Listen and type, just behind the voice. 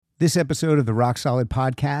This episode of the Rock Solid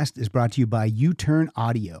Podcast is brought to you by U-Turn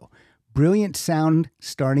Audio. Brilliant sound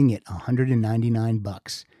starting at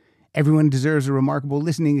 $199. Everyone deserves a remarkable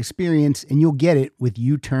listening experience, and you'll get it with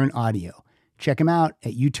U-Turn Audio. Check them out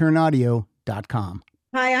at uturnaudio.com.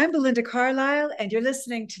 Hi, I'm Belinda Carlisle, and you're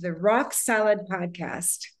listening to the Rock Solid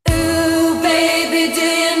Podcast. Ooh, baby, do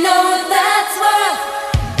you know that's what?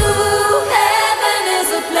 Ooh, heaven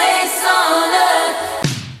is a place on earth.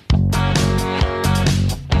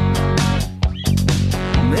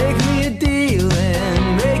 Make me a deal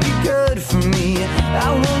and make it good for me.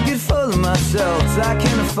 I won't get full of myself, I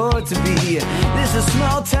can't afford to be. This is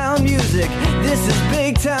small town music, this is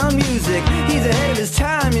big town music. He's ahead of his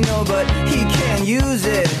time, you know, but he can't use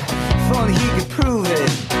it. If only he could prove it.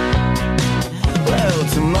 Well,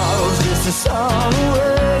 tomorrow's just a song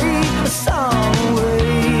away, a song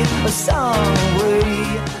away, a song away.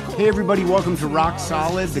 Hey everybody, welcome to Rock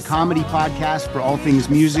Solid, the comedy podcast for all things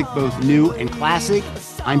music, both new and classic.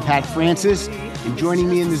 I'm Pat Francis, and joining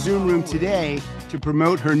me in the Zoom room today to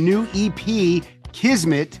promote her new EP,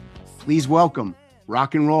 Kismet, please welcome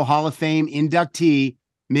Rock and Roll Hall of Fame inductee,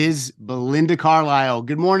 Ms. Belinda Carlisle.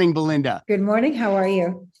 Good morning, Belinda. Good morning. How are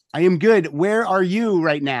you? I am good. Where are you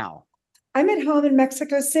right now? I'm at home in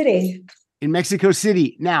Mexico City. In Mexico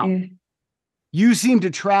City. Now, you seem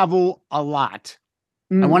to travel a lot.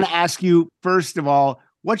 I want to ask you, first of all,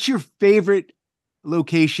 what's your favorite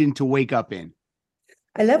location to wake up in?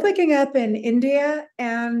 I love waking up in India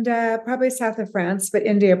and probably south of France, but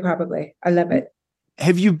India probably. I love it.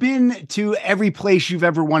 Have you been to every place you've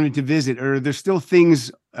ever wanted to visit, or are there still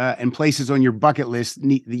things and places on your bucket list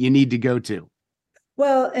that you need to go to?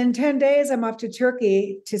 Well, in 10 days, I'm off to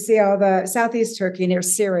Turkey to see all the Southeast Turkey near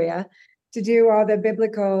Syria, to do all the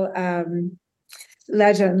biblical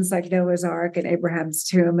legends like Noah's Ark and Abraham's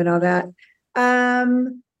tomb and all that.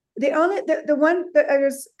 There's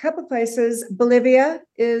a couple places. Bolivia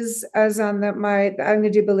is on I'm going to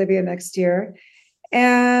do Bolivia next year.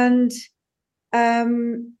 And I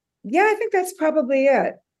think that's probably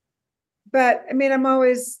it. But I mean,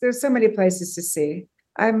 there's so many places to see.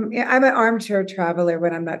 I'm an armchair traveler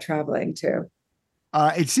when I'm not traveling too.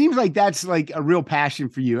 It seems like that's like a real passion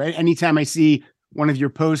for you. Anytime I see one of your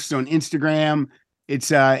posts on Instagram,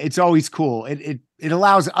 it's always cool. It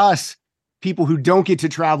allows us, people who don't get to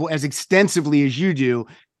travel as extensively as you do,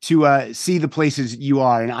 to see the places you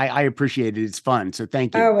are. And I appreciate it. It's fun. So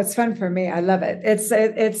thank you. Oh, it's fun for me. I love it. It's,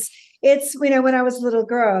 when I was a little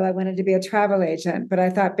girl, I wanted to be a travel agent, but I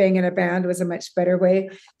thought being in a band was a much better way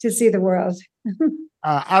to see the world.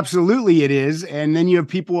 Absolutely it is. And then you have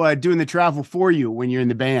people doing the travel for you when you're in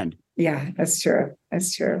the band. Yeah, that's true.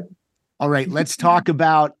 That's true. All right, let's talk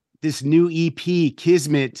about this new EP,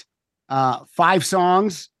 Kismet. 5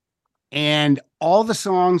 songs, and all the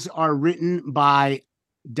songs are written by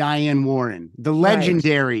Diane Warren, the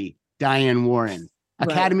legendary Diane Warren,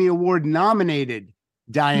 Academy Award nominated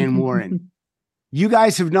Diane Warren. You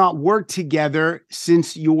guys have not worked together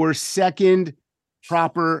since your second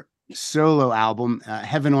proper solo album,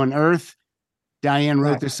 Heaven on Earth. Diane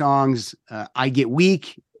wrote the songs I Get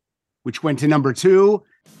Weak, which went to number 2.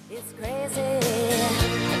 It's crazy.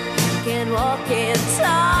 Can't walk, can't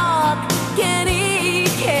talk, can't eat,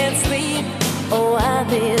 can't sleep. Oh, I'm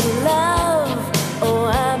in love. Oh,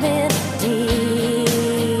 I'm in deep.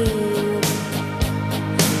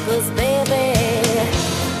 'Cause baby,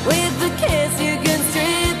 with the kiss you can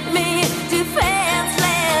strip me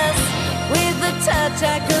defenseless. With the touch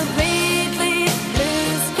I completely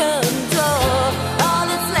lose control. All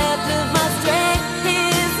that's left of my strength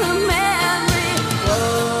is a memory.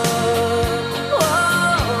 Whoa, whoa,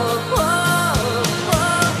 whoa,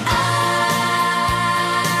 whoa. I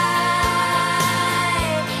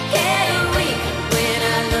get weak when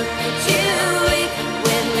I look at you. Weak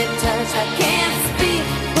when we touch, I can't speak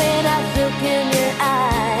when I look in your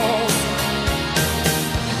eyes.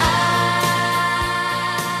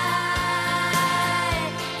 I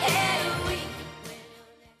get weak when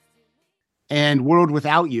you're next to me. And World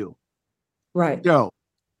Without You. Right. So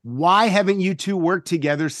why haven't you two worked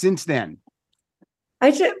together since then?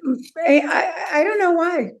 I don't know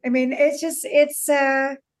why. I mean, we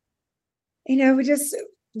just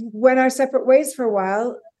went our separate ways for a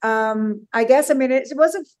while. I guess, I mean, it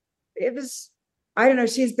was, I don't know,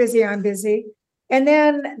 she's busy, I'm busy. And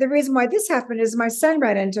then the reason why this happened is my son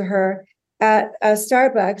ran into her at a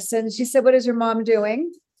Starbucks and she said, "What is your mom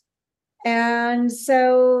doing?" And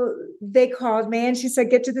so they called me and she said,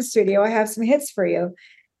 "Get to the studio. I have some hits for you."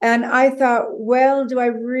 And I thought, well, do I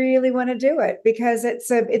really want to do it? Because it's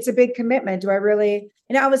a big commitment. Do I really,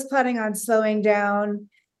 I was planning on slowing down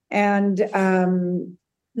and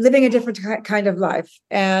living a different kind of life,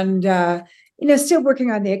 and still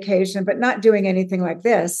working on the occasion, but not doing anything like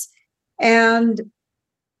this. And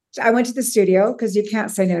I went to the studio because you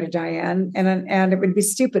can't say no to Diane, and it would be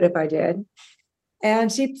stupid if I did.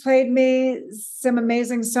 And she played me some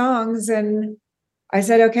amazing songs, and I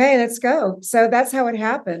said, "Okay, let's go." So that's how it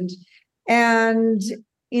happened. And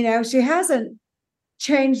she hasn't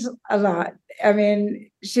changed a lot. I mean,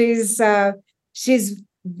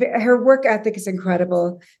 her work ethic is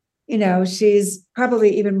incredible. She's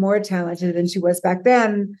probably even more talented than she was back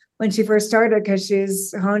then when she first started, because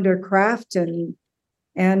she's honed her craft, and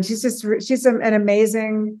she's an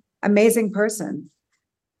amazing person.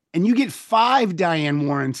 And you get 5 Diane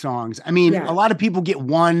Warren songs. I mean, Yeah. a lot of people get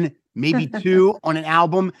 1, maybe 2 on an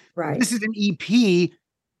album. Right. This is an EP.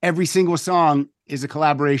 Every single song is a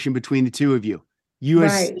collaboration between the two of you. You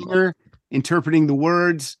as Right. singer interpreting the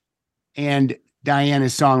words, and Diane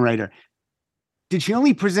as songwriter. Did she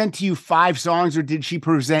only present to you 5 songs, or did she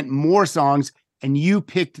present more songs and you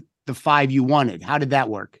picked the 5 you wanted? How did that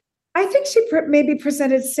work? I think she maybe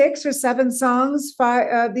presented 6 or 7 songs.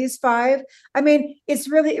 These 5. I mean, it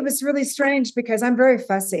was really strange because I'm very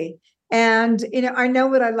fussy, and I know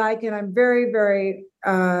what I like, and I'm very, very,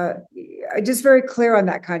 just very clear on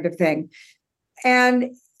that kind of thing.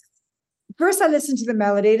 And first, I listen to the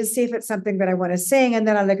melody to see if it's something that I want to sing, and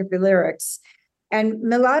then I look at the lyrics. And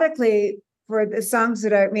melodically, for the songs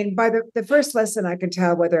by the first listen, I can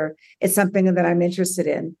tell whether it's something that I'm interested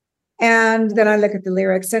in. And then I look at the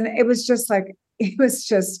lyrics, and it was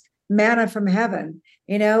just manna from heaven.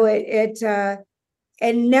 It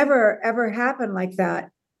never ever happened like that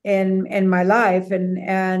in my life,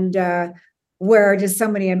 and where just so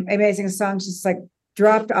many amazing songs just like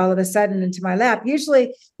dropped all of a sudden into my lap.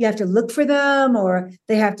 Usually you have to look for them, or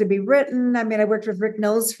they have to be written. I mean, I worked with Rick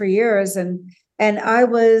Knowles for years, and I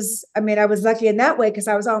was lucky in that way because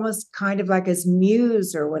I was almost kind of like his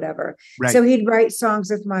muse or whatever. Right. So he'd write songs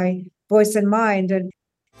with my voice in mind. And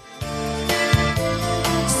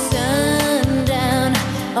Sundown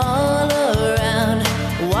all around,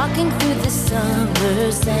 walking through the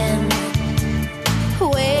summer sand.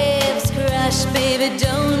 Waves crash, baby,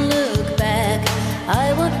 don't look back.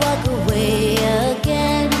 I won't walk away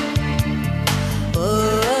again.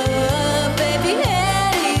 Oh, baby,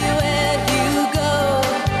 anywhere you go,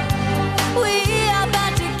 we are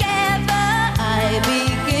bound together. I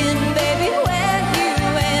begin, baby, where you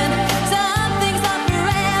end. Some things are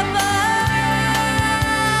forever.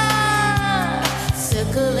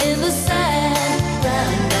 Circle in the sand,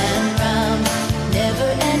 round and round.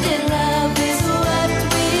 Never-ending love is what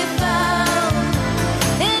we found.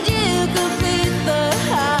 And you complete the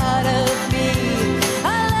heart of me.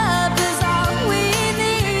 Our love is all we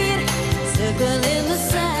need. Circle in the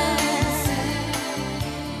sand.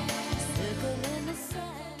 Circle in the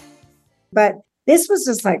sand. but this was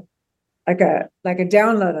just like a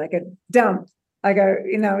download, like a dump,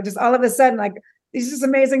 just all of a sudden, like these just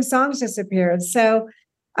amazing songs just appeared. So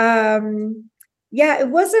it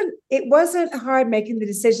wasn't hard making the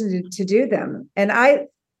decision to do them. And I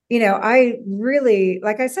really,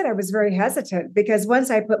 like I said, I was very hesitant because once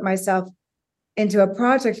I put myself into a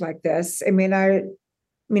project like this, I mean,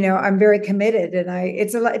 I'm very committed, and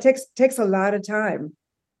it takes a lot of time.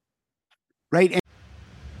 Right. And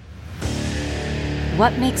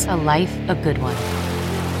What makes a life a good one?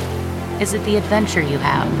 Is it the adventure you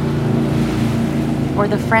have? Or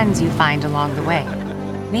the friends you find along the way?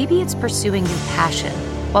 Maybe it's pursuing your passion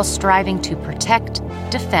while striving to protect,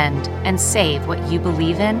 defend, and save what you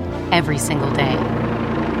believe in every single day.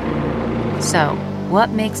 So, what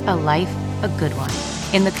makes a life a good one?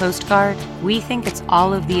 In the Coast Guard, we think it's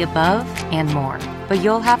all of the above and more, but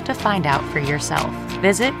you'll have to find out for yourself.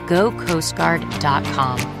 Visit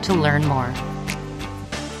gocoastguard.com to learn more.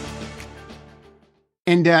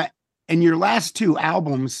 And your last 2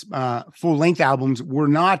 albums, full-length albums, were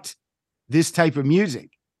not this type of music.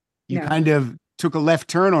 You No. kind of took a left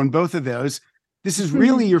turn on both of those. This is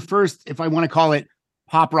really your first, if I want to call it,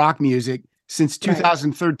 pop rock music since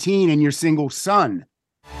 2013 and your single Sun.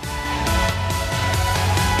 Now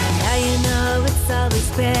you know it's always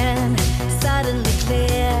been suddenly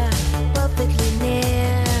clear, perfectly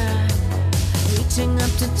near. Reaching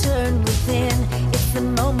up to turn within, it's the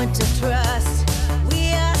moment of trust.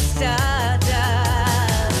 We are stardust.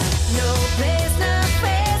 No place, no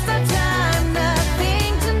space, no time,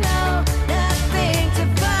 nothing to know, nothing to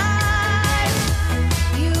find.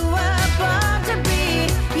 You are born to be,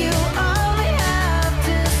 you only have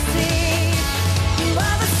to see. You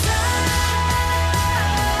are the sun.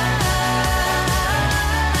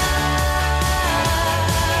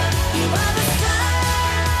 You are the sun.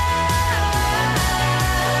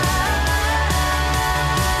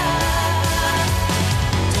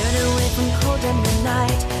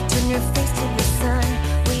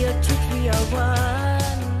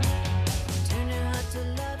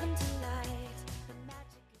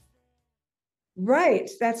 Right.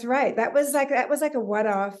 That's right. That was like a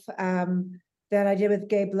one-off that I did with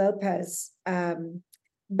Gabe Lopez.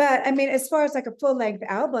 But I mean, as far as like a full-length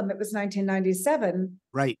album, it was 1997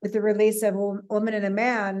 Right. with the release of Woman and a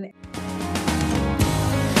Man.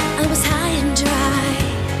 I was high and dry.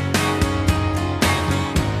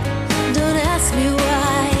 Don't ask me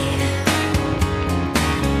why.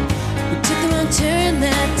 We took the wrong turn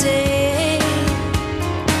that day,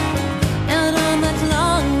 out on that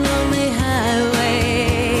long, lonely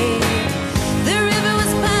highway. The river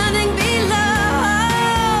was pounding below,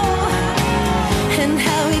 and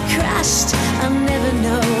how we crashed, I'll never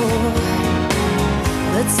know.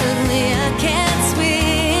 But suddenly I can't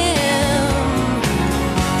swim,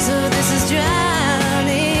 so this is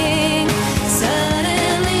drowning.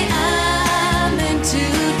 Suddenly I'm in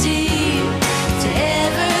too deep to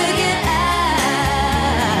ever get out.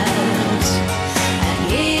 I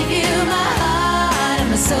gave you my heart and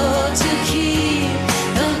my soul to keep.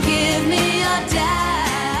 Don't give me your doubts.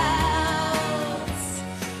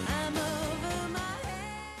 I'm over my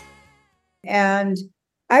head. And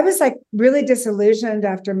I was like really disillusioned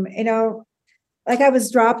after, like I was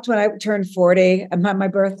dropped when I turned 40 on my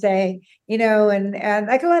birthday, and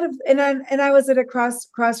like a lot of, and I was at a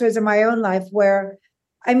crossroads in my own life where,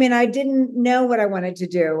 I mean, I didn't know what I wanted to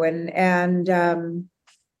do, and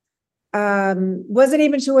wasn't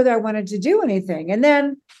even sure whether I wanted to do anything. And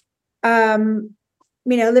then,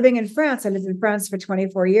 living in France, I lived in France for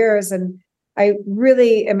 24 years, and I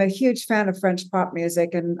really am a huge fan of French pop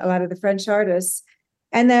music and a lot of the French artists.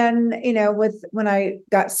 And then, when I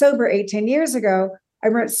got sober 18 years ago, I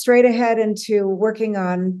went straight ahead into working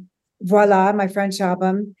on Voila, my French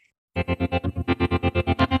album.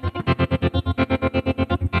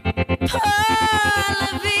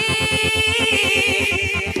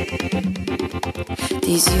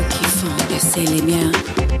 Des yeux qui font baisser les miens,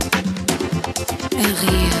 un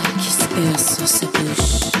rire qui se perce sur sa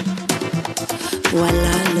bouche.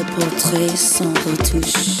 Voilà le portrait sans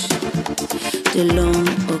retouche de l'homme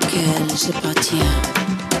auquel j'appartiens.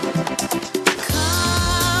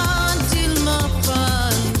 Quand il me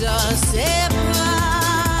prend dans ses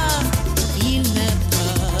bras, il me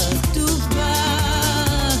parle tout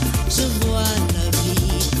bas. Je vois la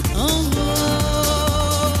vie en rose.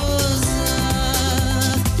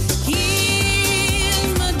 Il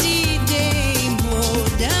me dit des mots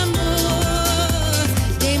d'amour,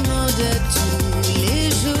 des mots de tous les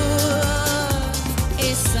jours,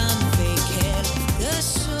 et ça me fait quelque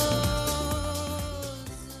chose.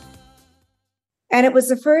 And it was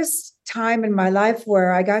the first time in my life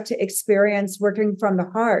where I got to experience working from the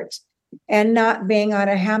heart and not being on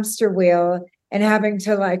a hamster wheel and having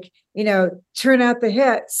to churn out the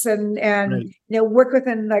hits and Right. work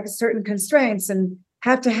within like certain constraints and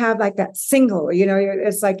have to have like that single,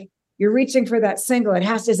 it's like you're reaching for that single.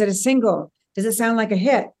 Is it a single? Does it sound like a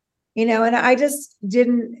hit? And I just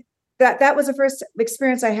didn't, that was the first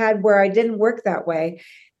experience I had where I didn't work that way.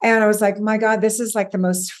 And I was like, my God, this is like the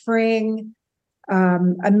most freeing,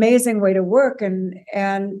 amazing way to work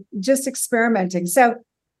and just experimenting. So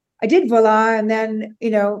I did Voila. And then,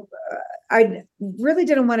 I really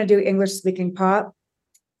didn't want to do English speaking pop.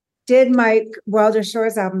 Did my Wilder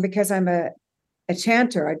Shores album because I'm a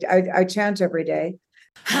chanter. I chant every day.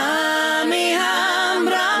 Hami ham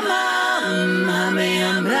Brahman, Hami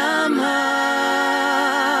ham Brahman,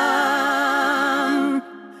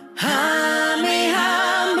 Hami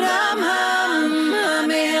ham Brahman,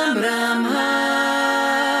 Hami ham Brahman.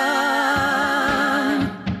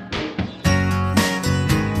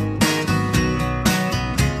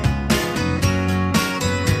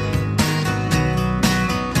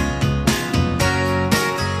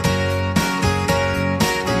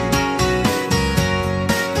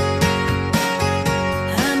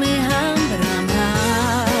 Hami ham Brahman,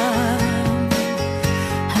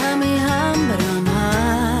 Hami ham Brahman,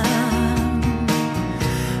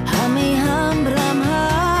 Hami ham Brahman,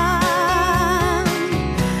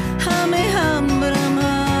 Hami ham Brahman,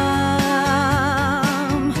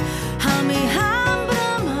 Hami ham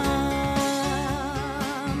Brahman,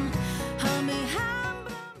 Hami ham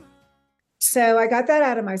Brahman. So I got that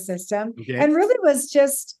out of my system Okay. and really was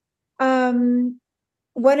just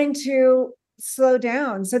wanting to slow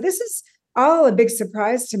down. So this is all a big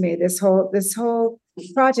surprise to me, this whole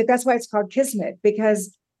project. That's why it's called Kismet,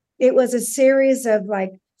 because it was a series of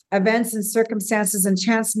like events and circumstances and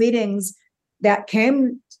chance meetings that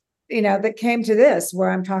came to this,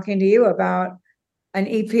 where I'm talking to you about an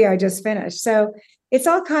EP I just finished. So it's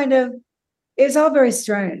all very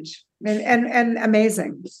strange and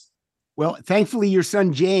amazing. Well, thankfully, your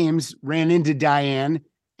son James ran into Diane,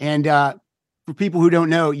 and for people who don't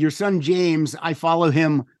know, your son, James, I follow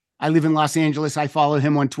him. I live in Los Angeles. I follow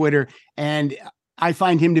him on Twitter, and I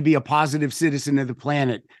find him to be a positive citizen of the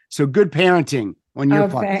planet. So good parenting on your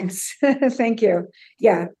part. Thanks. Thank you.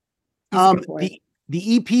 Yeah. He's a good boy.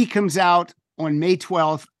 The EP comes out on May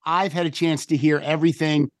 12th. I've had a chance to hear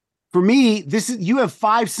everything. For me, you have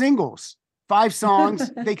 5 singles, 5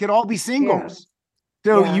 songs. They could all be singles.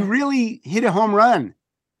 So you really hit a home run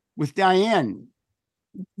with Diane.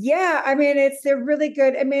 Yeah, I mean, they're really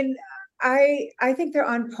good. I mean, I think they're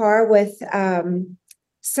on par with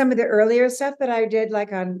some of the earlier stuff that I did,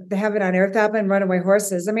 like on the Heaven on Earth album and Runaway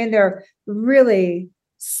Horses. I mean, they're really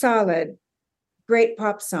solid, great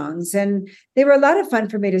pop songs, and they were a lot of fun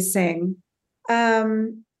for me to sing.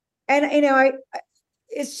 And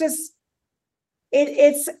it's just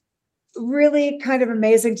it's really kind of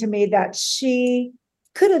amazing to me that she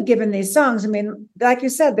could have given these songs. I mean, like you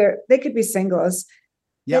said, they could be singles.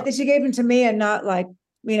 Yeah, that she gave them to me, and not like,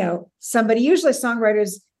 somebody. Usually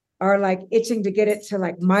songwriters are like itching to get it to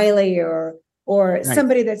like Miley or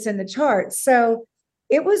somebody that's in the charts. So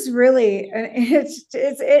it was really, and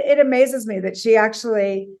it amazes me that she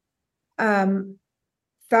actually thought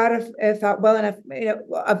well enough,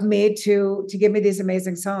 of me to give me these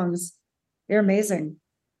amazing songs. They're amazing.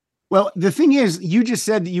 Well, the thing is, you just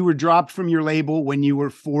said that you were dropped from your label when you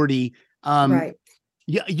were 40. Right.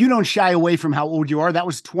 You don't shy away from how old you are. That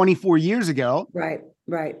was 24 years ago. Right.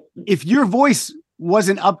 If your voice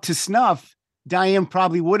wasn't up to snuff, Diane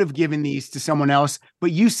probably would have given these to someone else,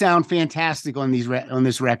 but you sound fantastic on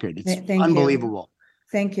this record. It's unbelievable.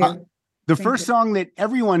 Thank you. The first song that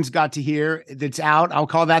everyone's got to hear that's out, I'll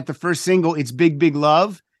call that the first single. It's Big, Big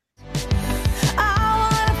Love.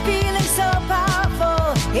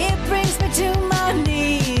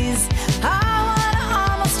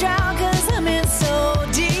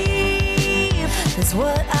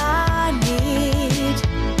 What I need.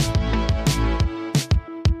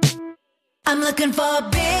 I'm looking for a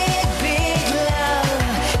big, big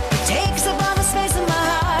love. It takes up all the space in my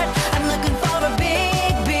heart. I'm looking for a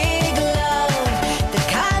big, big love. The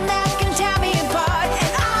kind that can tear me apart.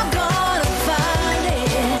 And I'm gonna find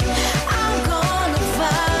it. I'm gonna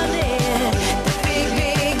find it. The big,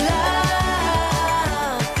 big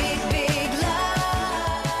love. Big, big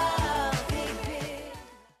love. Big, big.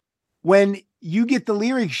 When you get the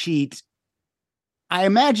lyric sheet, I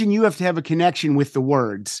imagine you have to have a connection with the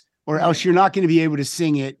words, or else you're not going to be able to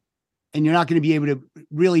sing it, and you're not going to be able to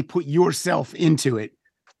really put yourself into it.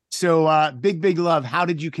 So Big, Big Love, how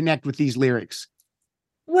did you connect with these lyrics?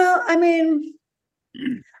 Well, I mean,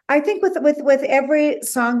 I think with every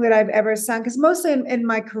song that I've ever sung, because mostly in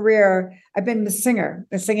my career, I've been the singer,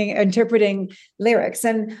 interpreting lyrics.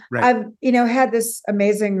 And I've, had this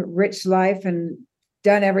amazing, rich life and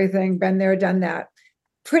done everything, been there, done that,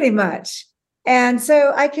 pretty much. And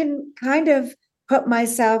so I can kind of put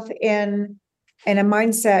myself in a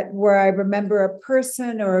mindset where I remember a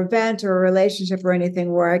person or event or a relationship or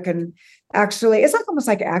anything where I can actually, it's like almost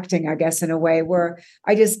like acting, I guess, in a way where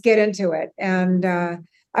I just get into it. And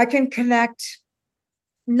I can connect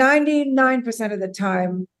 99% of the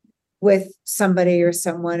time with somebody or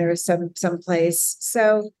someone or some place.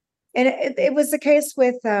 So, and it was the case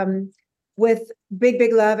with Big,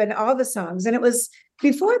 Big Love and all the songs. And it was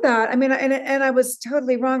before that, I mean, and I was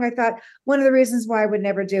totally wrong. I thought one of the reasons why I would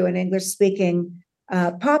never do an English speaking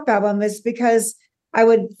pop album is because I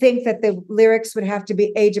would think that the lyrics would have to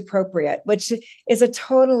be age appropriate, which is I was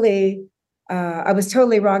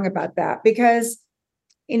totally wrong about that, because,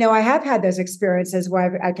 I have had those experiences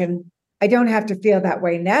where I don't have to feel that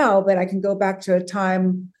way now, but I can go back to a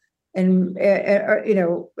time and,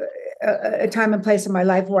 a time and place in my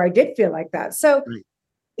life where I did feel like that. So,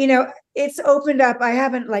 it's opened up. I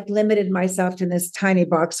haven't limited myself to this tiny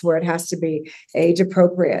box where it has to be age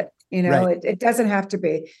appropriate. It doesn't have to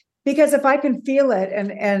be, because if I can feel it and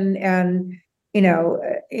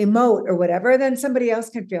emote or whatever, then somebody else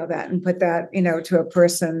can feel that and put that, to a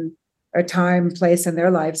person, a time, place in their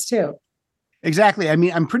lives too. Exactly. I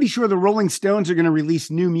mean, I'm pretty sure the Rolling Stones are going to release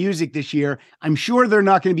new music this year. I'm sure they're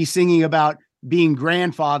not going to be singing about being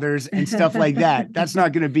grandfathers and stuff like that. That's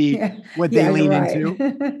not going to be what they lean into.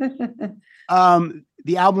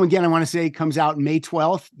 The album, again, I want to say, comes out May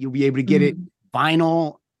 12th. You'll be able to get it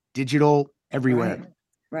vinyl, digital, everywhere.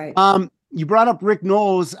 Right. You brought up Rick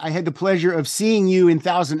Knowles. I had the pleasure of seeing you in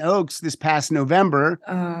Thousand Oaks this past November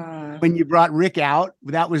when you brought Rick out.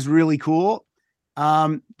 That was really cool.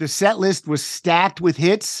 The set list was stacked with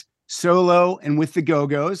hits, solo and with the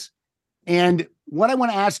Go-Go's. And what I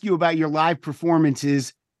want to ask you about your live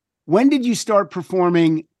performances, when did you start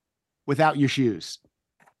performing without your shoes?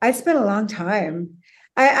 I spent a long time.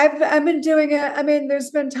 I've been doing it. I mean,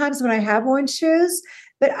 there's been times when I have worn shoes,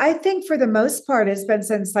 but I think for the most part, it's been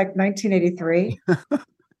since like 1983.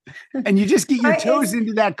 And you just get your I- toes it's-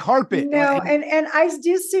 into that carpet. No, and I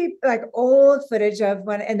do see like old footage of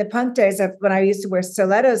when in the punk days of when I used to wear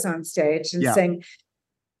stilettos on stage and Yeah. sing.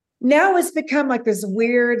 Now it's become like this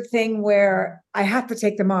weird thing where I have to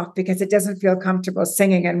take them off because it doesn't feel comfortable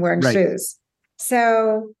singing and wearing Right. shoes.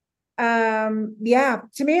 So, yeah,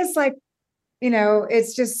 to me, it's like,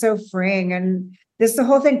 it's just so freeing. And this, the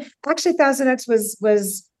whole thing, actually, Thousand Oaks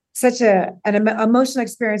was such an emotional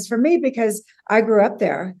experience for me because I grew up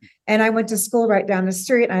there and I went to school right down the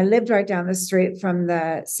street and I lived right down the street from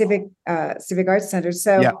the Civic Arts Center.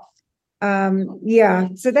 So,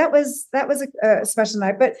 so that was a special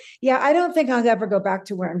night. But yeah, I don't think I'll ever go back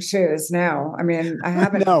to wearing shoes now. I mean, I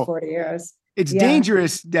haven't No. for 40 years. It's Yeah.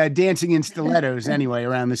 dangerous dancing in stilettos anyway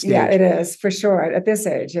around the stage. Yeah, it is for sure at this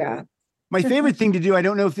age. Yeah. My favorite thing to do, I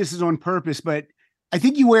don't know if this is on purpose, but I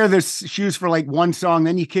think you wear the shoes for like one song,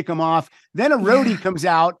 then you kick them off. Then a roadie comes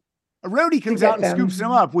out. A roadie comes get out and them. scoops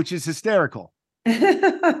them up, which is hysterical.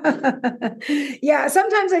 Yeah,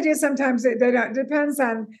 sometimes I do, sometimes they don't. Depends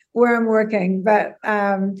on where I'm working. But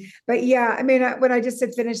yeah, I mean, when I just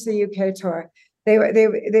had finished the UK tour, they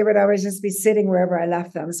would always just be sitting wherever I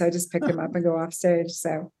left them. So I just picked them up and go off stage.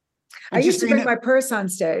 So I And used just to so you bring know- my purse on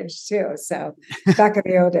stage too. So back in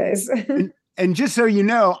the old days. And just so you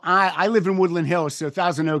know, I live in Woodland Hills, so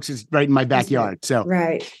Thousand Oaks is right in my backyard. So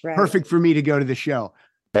right. perfect for me to go to the show.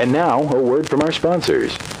 And now, a word from our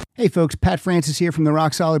sponsors. Hey folks, Pat Francis here from the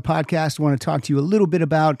Rock Solid Podcast. I want to talk to you a little bit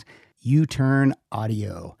about U-Turn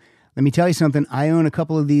Audio. Let me tell you something. I own a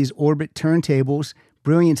couple of these Orbit turntables.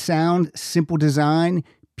 Brilliant sound, simple design,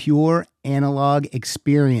 pure analog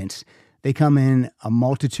experience. They come in a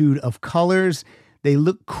multitude of colors. They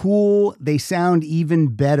look cool. They sound even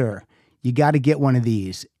better. You got to get one of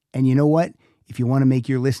these. And you know what? If you want to make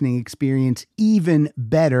your listening experience even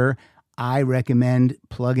better, I recommend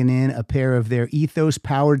plugging in a pair of their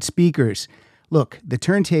Ethos-powered speakers. Look, the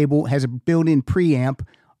turntable has a built-in preamp.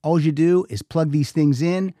 All you do is plug these things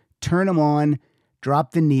in, turn them on,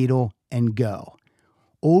 drop the needle, and go.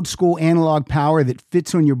 Old school analog power that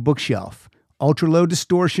fits on your bookshelf. Ultra-low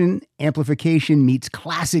distortion, amplification meets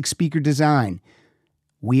classic speaker design.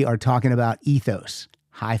 We are talking about Ethos,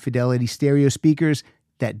 high-fidelity stereo speakers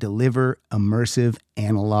that deliver immersive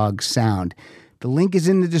analog sound. The link is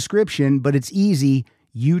in the description, but it's easy,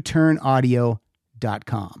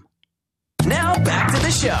 uturnaudio.com. Now back to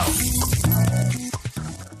the show.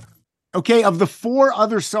 Okay, of the 4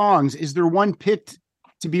 other songs, is there one picked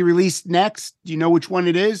to be released next? Do you know which one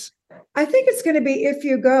it is? I think it's going to be If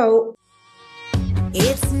You Go.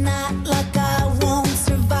 It's not like I won't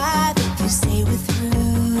survive if you stay with through.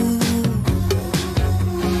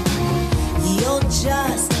 You'll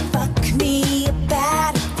just fuck me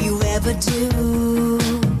bad if you ever do.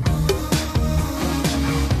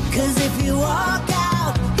 'Cause if you walk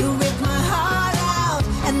out, you rip my heart out,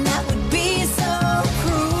 and that would be so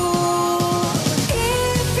cruel.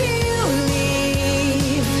 If you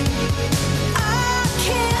leave, I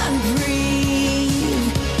can't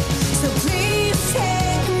breathe. So please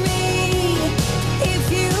take me if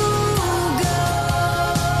you go.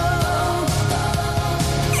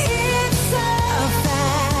 It's a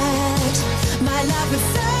fact. My life has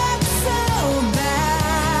sucked so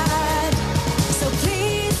bad. So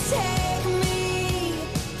please take me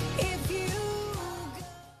if you go.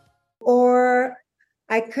 Or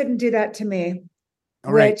I Couldn't Do That to Me.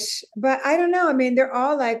 All right. But I don't know. I mean, they're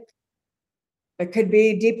all like, it could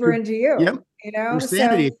be Deeper Into You. Yep. You know, Or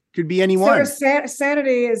Sanity. Could be any So one.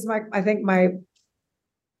 Sanity is I think one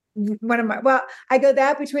of my, well, I go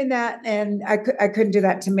that between that and I Couldn't Do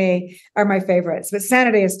That to Me are my favorites, but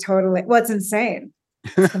Sanity is totally, well, it's insane.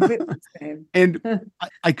 It's completely insane. And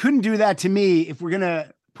I couldn't do that to me. If we're going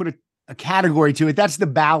to put a category to it, that's the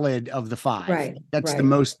ballad of the 5. Right, That's the right.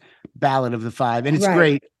 most ballad of the 5. And it's Right.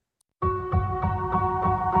 great.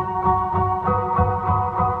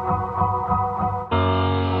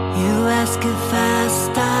 You ask if I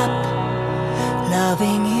stop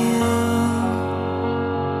loving you.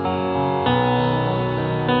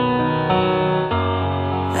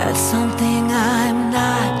 That's something I'm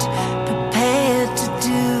not prepared to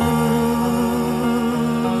do.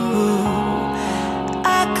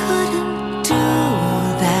 I couldn't do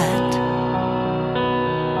that,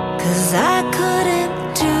 'cause I couldn't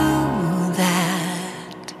do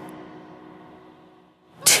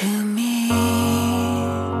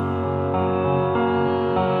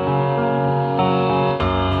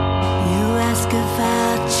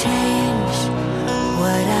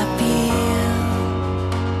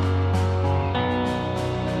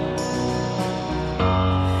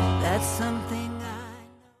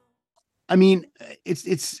I mean,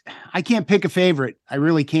 it's I can't pick a favorite. I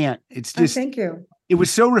really can't. It's Oh, just thank you. it was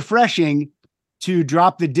so refreshing to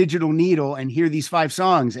drop the digital needle and hear these 5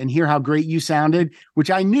 songs and hear how great you sounded, which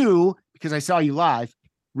I knew because I saw you live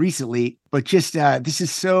recently, but just this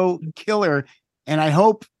is so killer. And I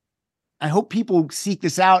hope people seek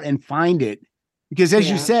this out and find it, because as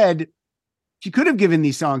you Yeah. said, she could have given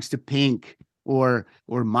these songs to Pink or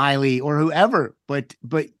Miley or whoever, but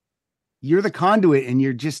you're the conduit and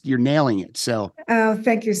you're nailing it. So Oh,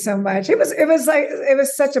 thank you so much. It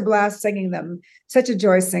was such a blast singing them, such a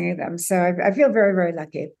joy singing them. So I feel very, very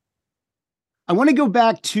lucky. I want to go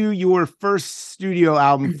back to your first studio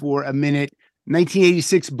album for a minute,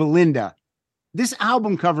 1986, Belinda. This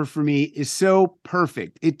album cover for me is so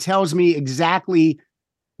perfect. It tells me exactly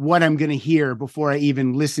what I'm going to hear before I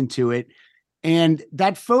even listen to it. And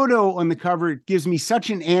that photo on the cover gives me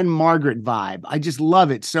such an Anne Margaret vibe. I just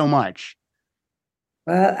love it so much.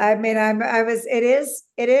 Well, I mean,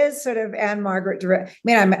 it is sort of Anne Margaret direct.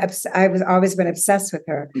 I mean, I was always been obsessed with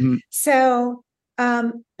her. Mhm. So,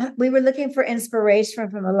 we were looking for inspiration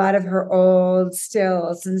from a lot of her old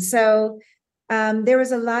stills. And so, there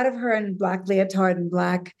was a lot of her in black leotard and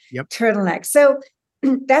black Yep. turtleneck. So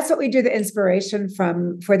that's what we do the inspiration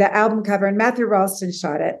for the album cover. And Matthew Ralston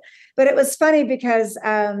shot it. But it was funny because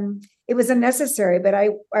it was unnecessary. But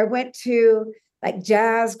I went to like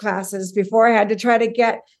jazz classes before I had to try to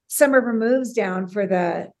get some of her moves down for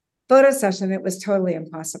the photo session. It was totally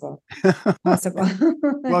impossible. Possible.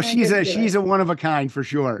 Well, she's a one of a kind for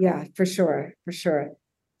sure. Yeah, for sure. For sure.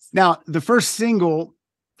 Now, the first single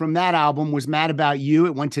from that album was Mad About You.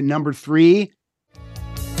 It went to number 3.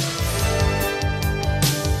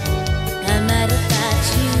 I'm mad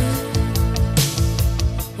about you.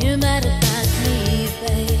 You're mad about me,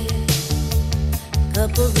 babe.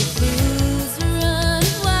 Couple of blues run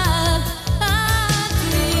wild. I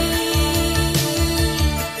dream,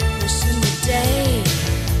 wishing the day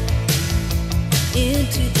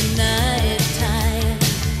into the night time.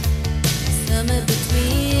 Somewhere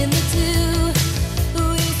between the two,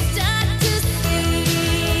 we start to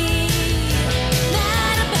see.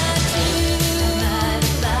 Mad about you,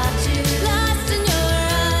 lost in your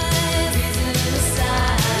eyes, reason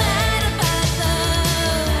aside. Mad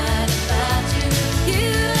about you, you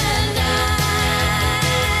and I.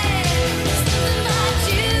 Something about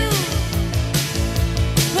you,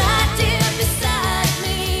 right here beside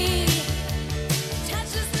me,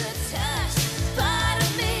 touches the touch, part of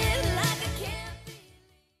me like I can't be.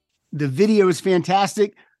 The video is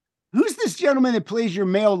fantastic. Who's this gentleman that plays your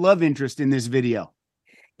male love interest in this video?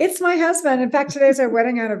 It's my husband. In fact, today's our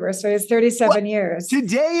wedding anniversary. It's 37 years.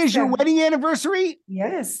 Today is your Yeah. wedding anniversary,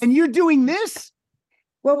 Yes. and you're doing this?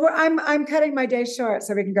 Well, I'm cutting my day short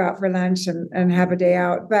so we can go out for lunch and have a day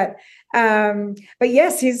out. But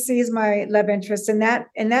yes, he's my love interest in that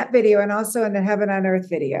video and also in the Heaven on Earth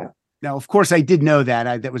video. Now, of course, I did know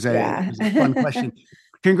that. That was Yeah. it was a fun question.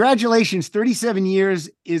 Congratulations. 37 years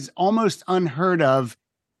is almost unheard of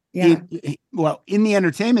Yeah. in the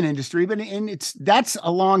entertainment industry, but that's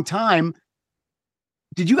a long time.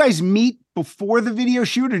 Did you guys meet before the video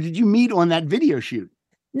shoot, or did you meet on that video shoot?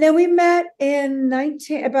 No, we met in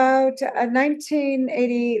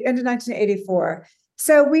 1980 into 1984.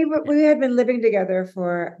 So we had been living together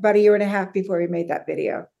for about a year and a half before we made that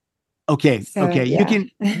video. Okay. So, Okay. yeah. You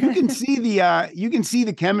can see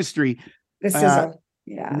the chemistry. The sizzle.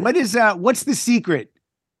 Yeah. What's the secret?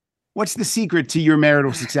 What's the secret to your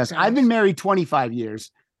marital success? I've been married 25 years.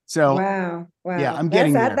 So Wow. yeah, I'm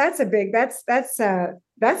getting there. That's a big feat.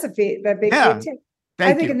 That big Yeah. feat too. I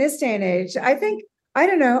Thank think you. in this day and age, I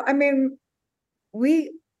don't know. I mean,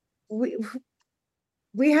 we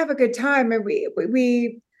have a good time, and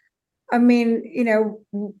I mean, you know,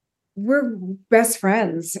 we're best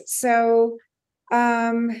friends. So,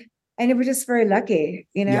 and we're just very lucky,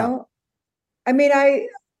 you know. Yeah. I mean,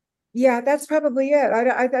 that's probably it.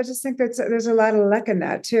 I just think there's a lot of luck in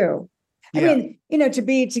that too. Yeah. I mean, you know, to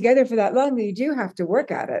be together for that long, you do have to work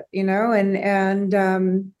at it, you know, and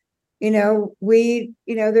you know,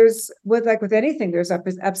 there's with anything, there's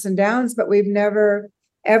ups and downs, but we've never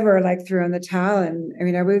ever like threw in the towel. And I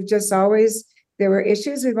mean, we've just always, there were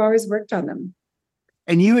issues, we've always worked on them.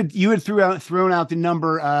 And you had thrown out the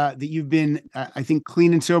number that you've been, I think,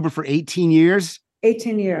 clean and sober for 18 years.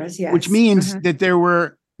 18 years, yes. Which means that there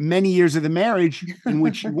were many years of the marriage in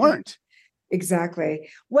which you weren't. Exactly.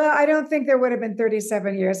 Well, I don't think there would have been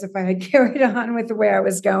 37 years if I had carried on with the way I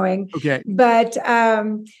was going. Okay. But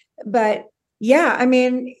yeah, I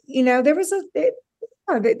mean, you know, there was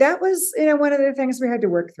that was, you know, one of the things we had to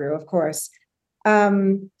work through, of course.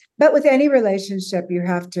 But with any relationship, you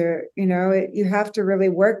have to, you know, you have to really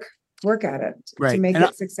work work at it to Right. make And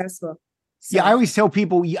it successful. So, Yeah, I always tell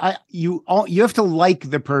people you have to like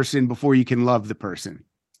the person before you can love the person.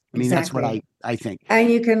 I mean, that's what Exactly. I think.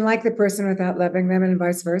 and you can like the person without loving them and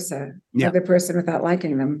vice versa. Yeah. Love the person without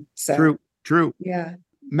liking them. So True. yeah.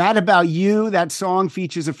 Mad About You, that song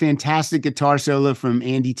features a fantastic guitar solo from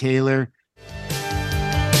Andy Taylor.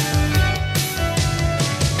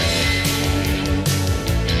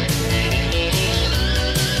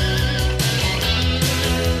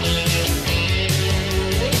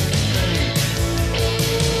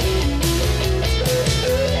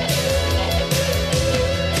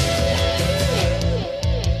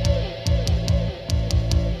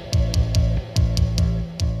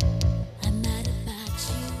 I'm mad about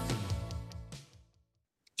you.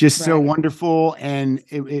 Just so Right. wonderful, and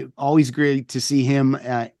it always great to see him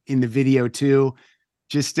in the video too.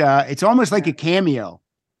 Just it's almost like a cameo.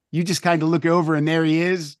 You just kind of look over and there he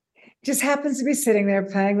is. Just happens to be sitting there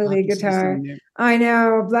playing the lead Happens to be guitar. sitting there. I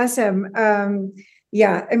know, bless him.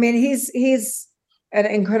 Yeah, I mean, he's an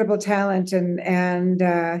incredible talent, and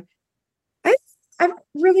I don't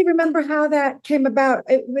really remember how that came about.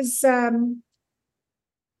 It was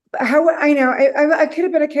how I know I could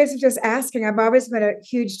have been a case of just asking. I've always been a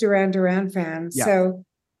huge Duran Duran fan, Yeah. so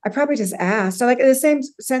I probably just asked. So, like in the same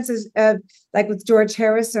sense as like with George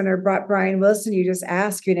Harrison or Brian Wilson, you just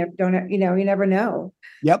ask. You never don't. You never know.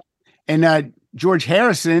 Yep. And George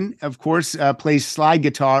Harrison, of course, plays slide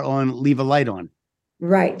guitar on Leave a Light On.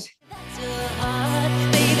 Right. That's your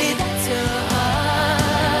heart, baby, that's your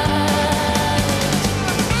heart.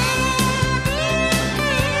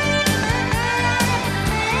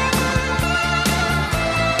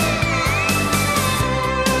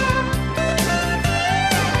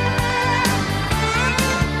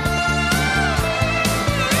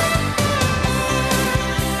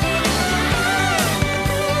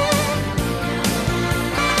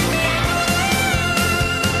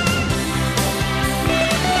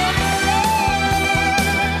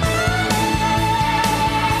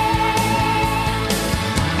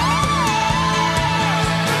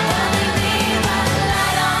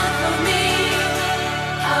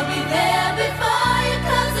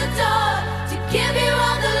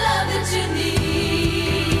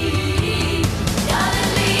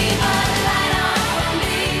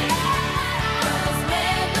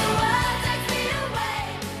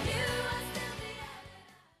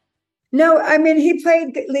 No, I mean he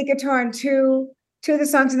played lead guitar in two of the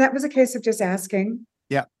songs, and that was a case of just asking.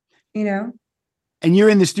 Yeah. You know. And you're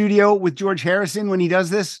in the studio with George Harrison when he does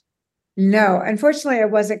this? No, unfortunately, I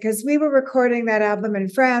wasn't, because we were recording that album in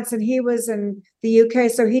France and he was in the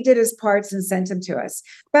UK. So he did his parts and sent them to us.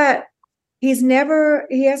 But he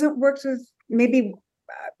hasn't worked with maybe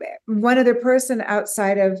one other person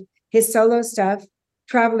outside of his solo stuff,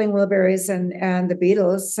 Traveling Wilburys and the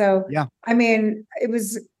Beatles. So, Yeah. I mean,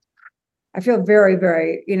 I feel very,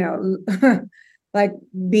 very, like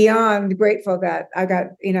beyond grateful that I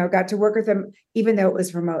got to work with him, even though it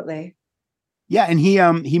was remotely. Yeah, and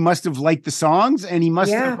he must have liked the songs, and he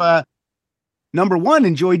must have number one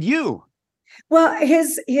enjoyed you. Well,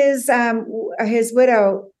 his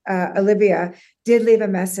widow Olivia did leave a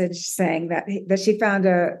message saying that she found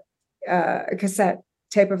a cassette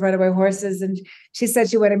tape of Runaway Horses, and she said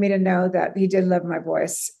she wanted me to know that he did love my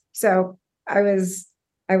voice. So I was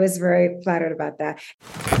very flattered about that.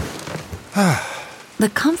 The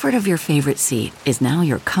comfort of your favorite seat is now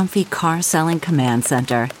your comfy car selling command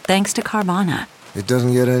center, thanks to Carvana. It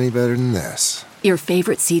doesn't get any better than this. Your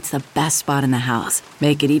favorite seat's the best spot in the house.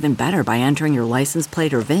 Make it even better by entering your license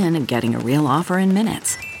plate or VIN and getting a real offer in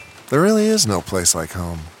minutes. There really is no place like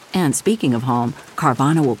home. And speaking of home,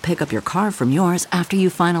 Carvana will pick up your car from yours after you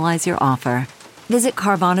finalize your offer. Visit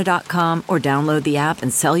Carvana.com or download the app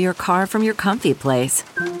and sell your car from your comfy place.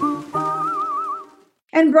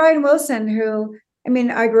 And Brian Wilson, who, I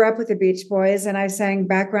mean, I grew up with the Beach Boys, and I sang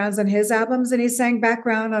backgrounds on his albums, and he sang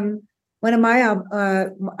background on one of my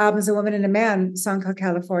albums, A Woman and a Man, song called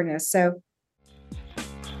California. So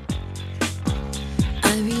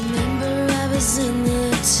I remember I was in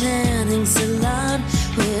the tanning salon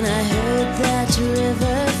when I heard that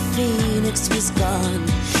River Phoenix was gone.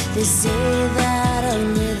 They say that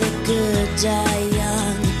only the good die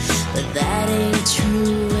young, but that ain't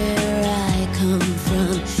true where I come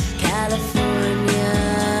from. California,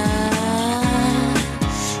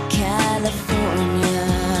 California.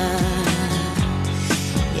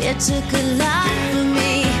 It took a lot for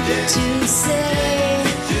me to say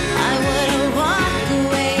I wanna walk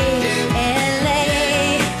away,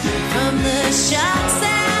 LA, from the shots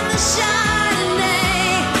and the Chardonnay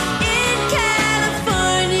in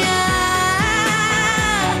California,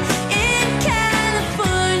 in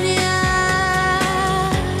California.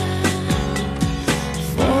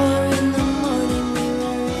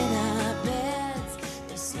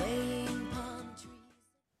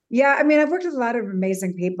 Yeah, I mean, I've worked with a lot of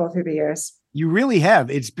amazing people through the years. You really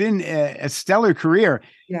have. It's been a stellar career.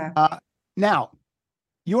 Yeah. Now,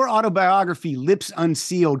 your autobiography, Lips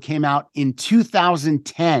Unsealed, came out in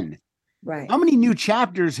 2010. Right. How many new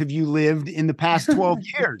chapters have you lived in the past 12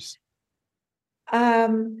 years?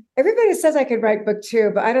 Everybody says I could write book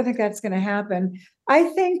 2, but I don't think that's going to happen. I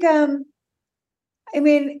think, I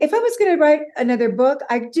mean, if I was going to write another book,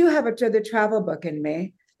 I do have another travel book in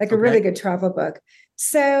me, like a really good travel book.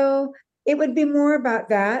 So it would be more about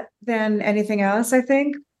that than anything else, I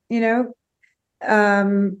think, because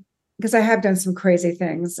I have done some crazy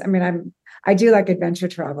things. I mean, I do like adventure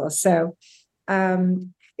travel. So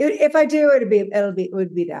if I do, it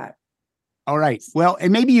would be that. All right. Well,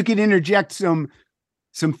 and maybe you could interject some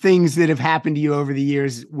things that have happened to you over the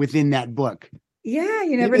years within that book. Yeah,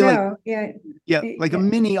 you never know. Yeah, like a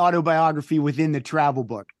mini autobiography within the travel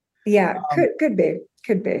book. Yeah, could be.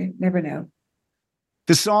 Never know.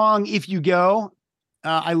 The song "If You Go,"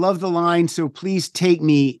 I love the line. So please take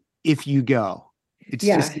me if you go. It's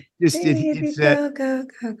just go.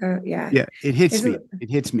 Yeah, it hits me. It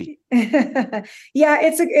hits me. Yeah,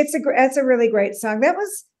 it's a really great song. That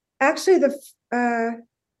was actually that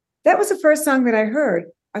was the first song that I heard.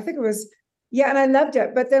 I think it was, and I loved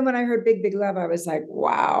it. But then when I heard Big Big Love, I was like,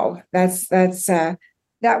 wow, that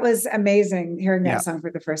was amazing hearing that song for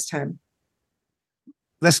the first time.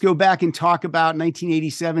 Let's go back and talk about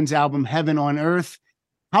 1987's album Heaven on Earth.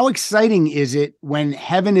 How exciting is it when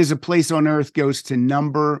Heaven is a Place on Earth goes to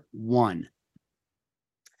number 1?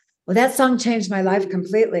 Well, that song changed my life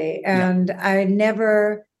completely. And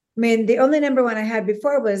the only number 1 I had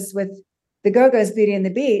before was with the Go-Go's Beauty and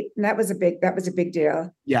the Beat. And that was a big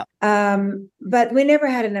deal. Yeah. But we never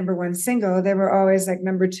had a number 1 single. They were always like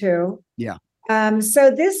number 2. Yeah.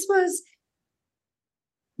 So this was,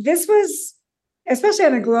 especially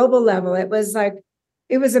on a global level, it was an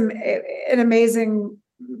amazing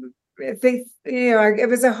thing. It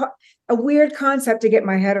was a weird concept to get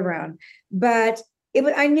my head around, but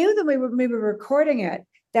I knew that we were recording it,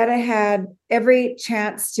 that I had every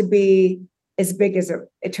chance to be as big as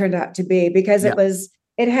it turned out to be, because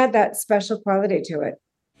it had that special quality to it.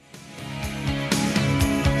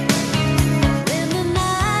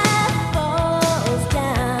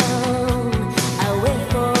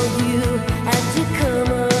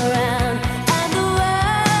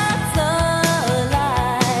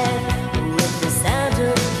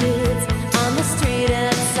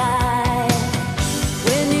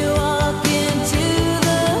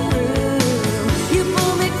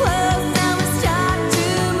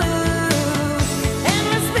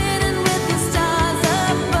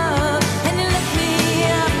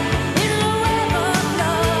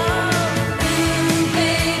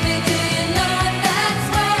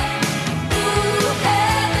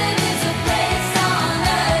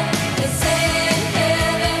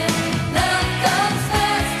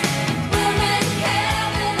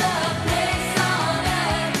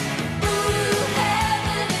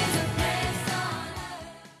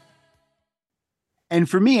 And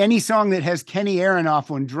for me, any song that has Kenny Aronoff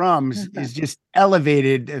on drums is just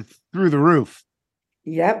elevated through the roof.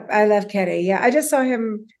 Yep, I love Kenny. Yeah, I just saw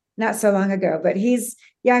him not so long ago, but he's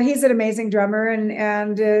an amazing drummer,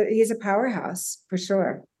 and he's a powerhouse for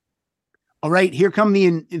sure. All right, here come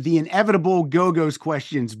the inevitable Go-Go's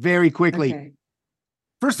questions very quickly. Okay.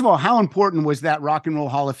 First of all, how important was that Rock and Roll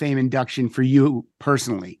Hall of Fame induction for you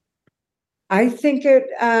personally? I think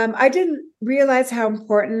I didn't realize how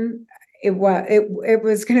important it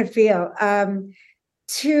was going to feel. Going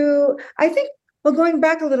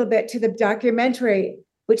back a little bit to the documentary,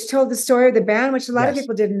 which told the story of the band, which a lot of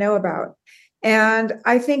people didn't know about. And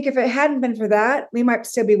I think if it hadn't been for that, we might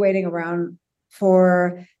still be waiting around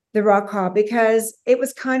for the Rock Hall, because it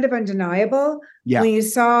was kind of undeniable. Yeah. When you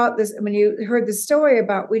saw this, when you heard the story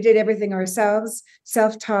about, we did everything ourselves,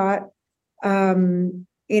 self-taught,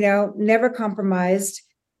 never compromised.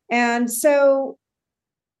 And so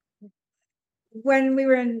when we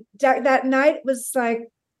were in that night, it was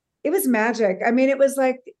magic. I mean, it was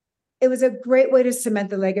a great way to cement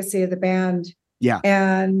the legacy of the band. Yeah.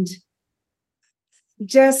 And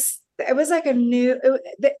it was like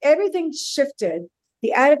everything shifted.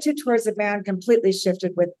 The attitude towards the band completely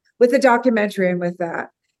shifted with the documentary, and with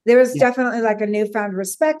that, there was definitely like a newfound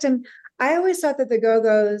respect. And I always thought that the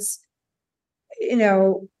Go-Go's,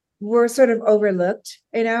 were sort of overlooked,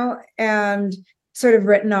 and sort of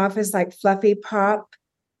written off as like fluffy pop.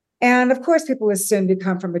 And of course, people assumed to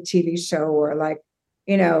come from a TV show or like,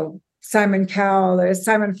 Simon Cowell or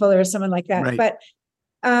Simon Fuller or someone like that. Right. But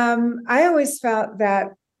I always felt that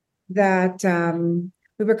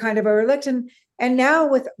we were kind of overlooked. And And now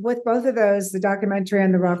with both of those, the documentary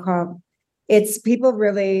and the Rock Hall, it's people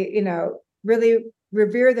really, really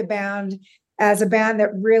revere the band as a band that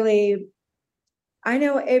really, I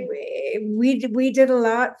know we did a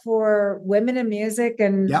lot for women in music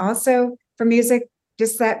and also for music,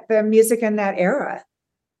 just that the music in that era.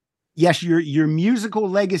 Yes, your musical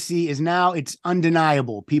legacy is now, it's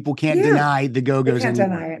undeniable. People can't deny the Go-Go's anymore. They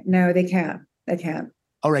can't deny it. No, they can't. They can't.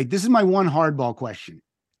 All right, this is my one hardball question.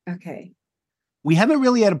 Okay. We haven't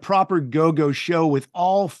really had a proper Go-Go show with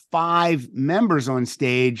all 5 members on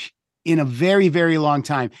stage in a very, very long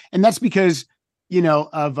time. And that's because,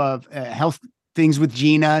 of health things with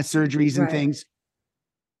Gina, surgeries and things.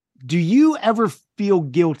 Do you ever feel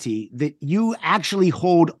guilty that you actually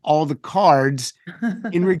hold all the cards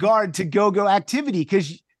in regard to Go-Go activity?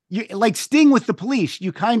 Because you like Sting with the Police,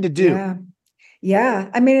 you kind of do. Yeah.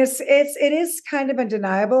 I mean, it is kind of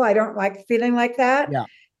undeniable. I don't like feeling like that. Yeah.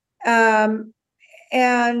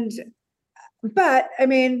 But I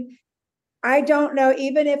mean, I don't know,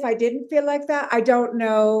 even if I didn't feel like that, I don't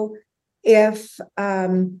know if,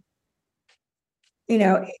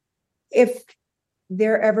 if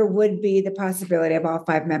there ever would be the possibility of all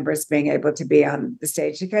 5 members being able to be on the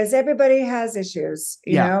stage, because everybody has issues,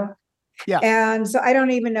 you know? Yeah. And so I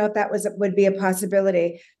don't even know if that would be a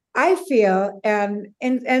possibility. I feel, and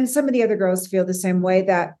some of the other girls feel the same way,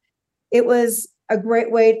 that it was a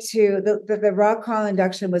great way to, the Rock Hall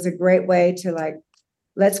induction was a great way to, like,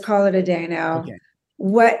 let's call it a day now. Okay.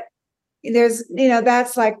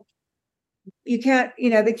 That's like, you can't,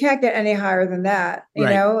 they can't get any higher than that. You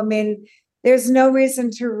know, I mean, there's no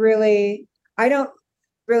reason to I don't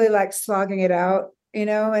really like slogging it out, and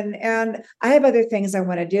I have other things I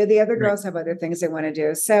want to do. The other girls have other things they want to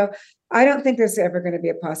do. So I don't think there's ever going to be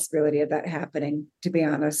a possibility of that happening, to be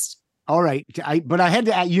honest. All right. But I had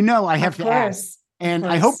to, I have to ask. And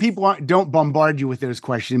I hope people don't bombard you with those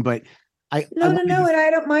questions, but No, and I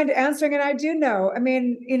don't mind answering it. I do know. I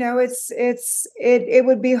mean, it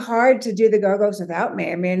would be hard to do the Go-Go's without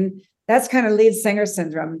me. I mean, that's kind of lead singer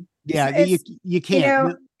syndrome. Yeah, you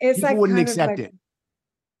can't. It's people like wouldn't kind accept of like, it.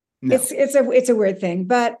 No. It's a weird thing,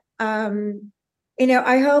 but I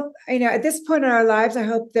hope, at this point in our lives, I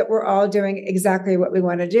hope that we're all doing exactly what we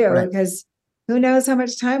want to do, because who knows how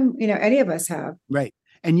much time, any of us have. Right.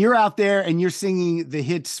 And you're out there and you're singing the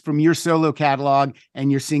hits from your solo catalog,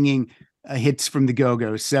 and you're singing hits from the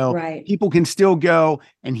Go-Go's. So people can still go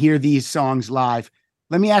and hear these songs live.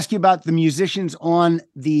 Let me ask you about the musicians on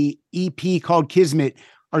the EP called Kismet.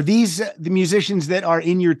 Are these the musicians that are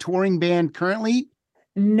in your touring band currently?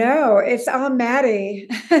 No, it's all Maddie,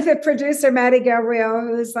 the producer, Maddie Gabrielle,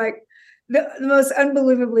 who's like the most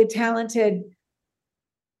unbelievably talented.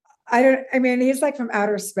 He's like from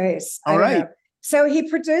outer space. All right. So he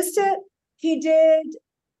produced it. He did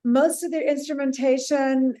most of the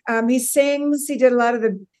instrumentation. He sings. He did a lot of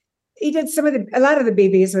the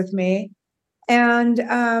BBs with me.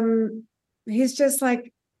 And he's just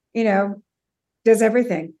like, does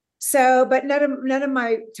everything. So, but none of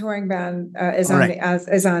my touring band is on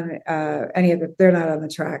any of the. They're not on the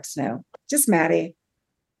tracks now. Just Maddie.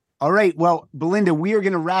 All right. Well, Belinda, we are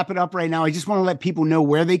going to wrap it up right now. I just want to let people know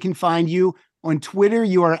where they can find you. On Twitter,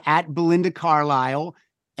 you are at Belinda Carlisle,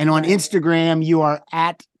 and on Instagram, you are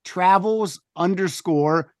at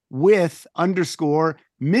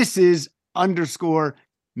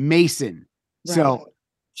travels_with_Mrs_Mason. So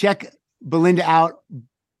check Belinda out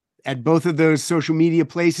at both of those social media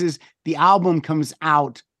places. The album comes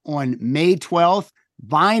out on May 12th.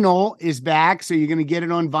 Vinyl is back, so you're going to get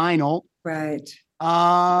it on vinyl. Right.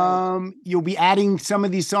 You'll be adding some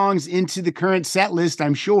of these songs into the current set list,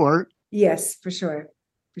 I'm sure. Yes, for sure.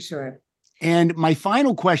 For sure. And my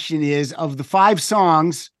final question is, of the 5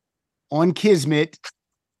 songs on Kismet,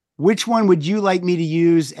 which one would you like me to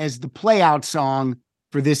use as the play out song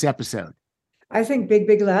for this episode? I think Big,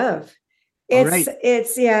 Big Love.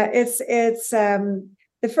 It's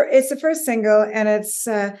the first single, and it's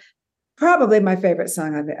probably my favorite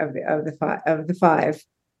song of the 5.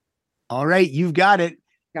 All right, you've got it.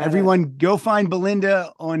 Everyone, go find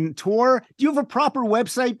Belinda on tour. Do you have a proper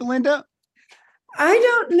website, Belinda? I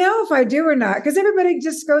don't know if I do or not, because everybody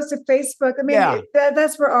just goes to Facebook. I mean,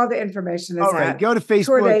 that's where all the information is. All right, go to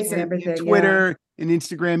Facebook and everything, and Twitter and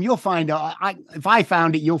Instagram. You'll find if I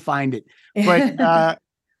found it, you'll find it. But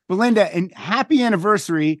Belinda, and happy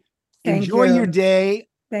anniversary. Enjoy your day.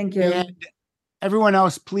 Thank you. And everyone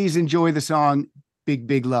else, please enjoy the song Big,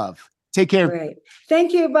 Big Love. Take care. Great.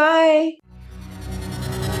 Thank you. Bye.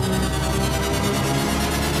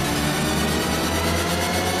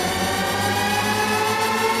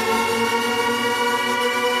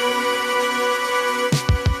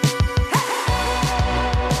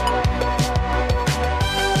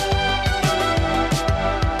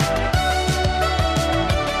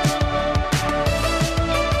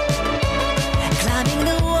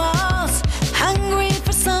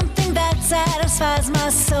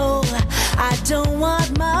 don't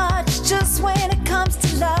want much, just when it comes to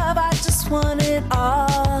love, I just want it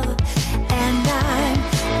all. And I'm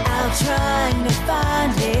out trying to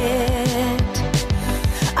find it.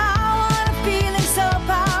 I want a feeling so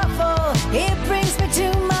powerful, it brings me to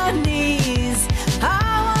my knees.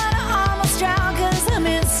 I want to almost drown, 'cause I'm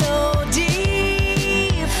in so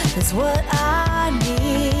deep. That's what I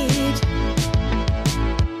need.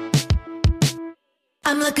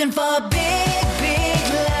 I'm looking for a big, big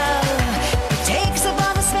love. It takes up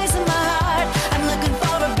all the space in my heart. I'm looking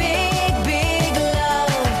for a big, big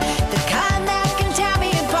love. The kind that can tear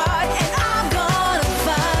me apart. And I'm gonna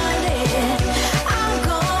find it. I'm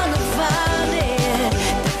gonna find it.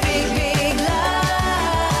 The big, big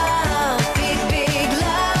love. Big, big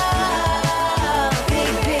love.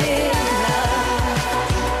 Big, big love.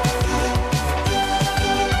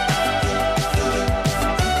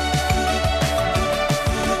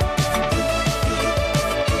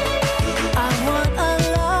 I want a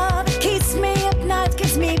love that keeps me up nights,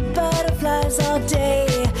 gives me butterflies all day.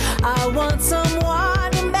 I want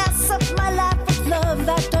someone to mess up my life with love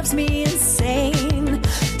that drives me insane.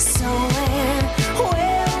 So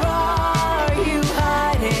where are you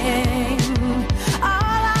hiding?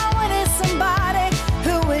 All I want is somebody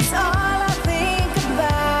who is all I think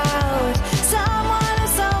about.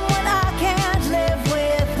 Someone I can't live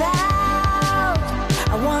without.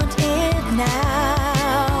 I want it now.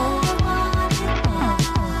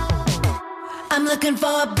 I'm looking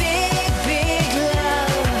for a big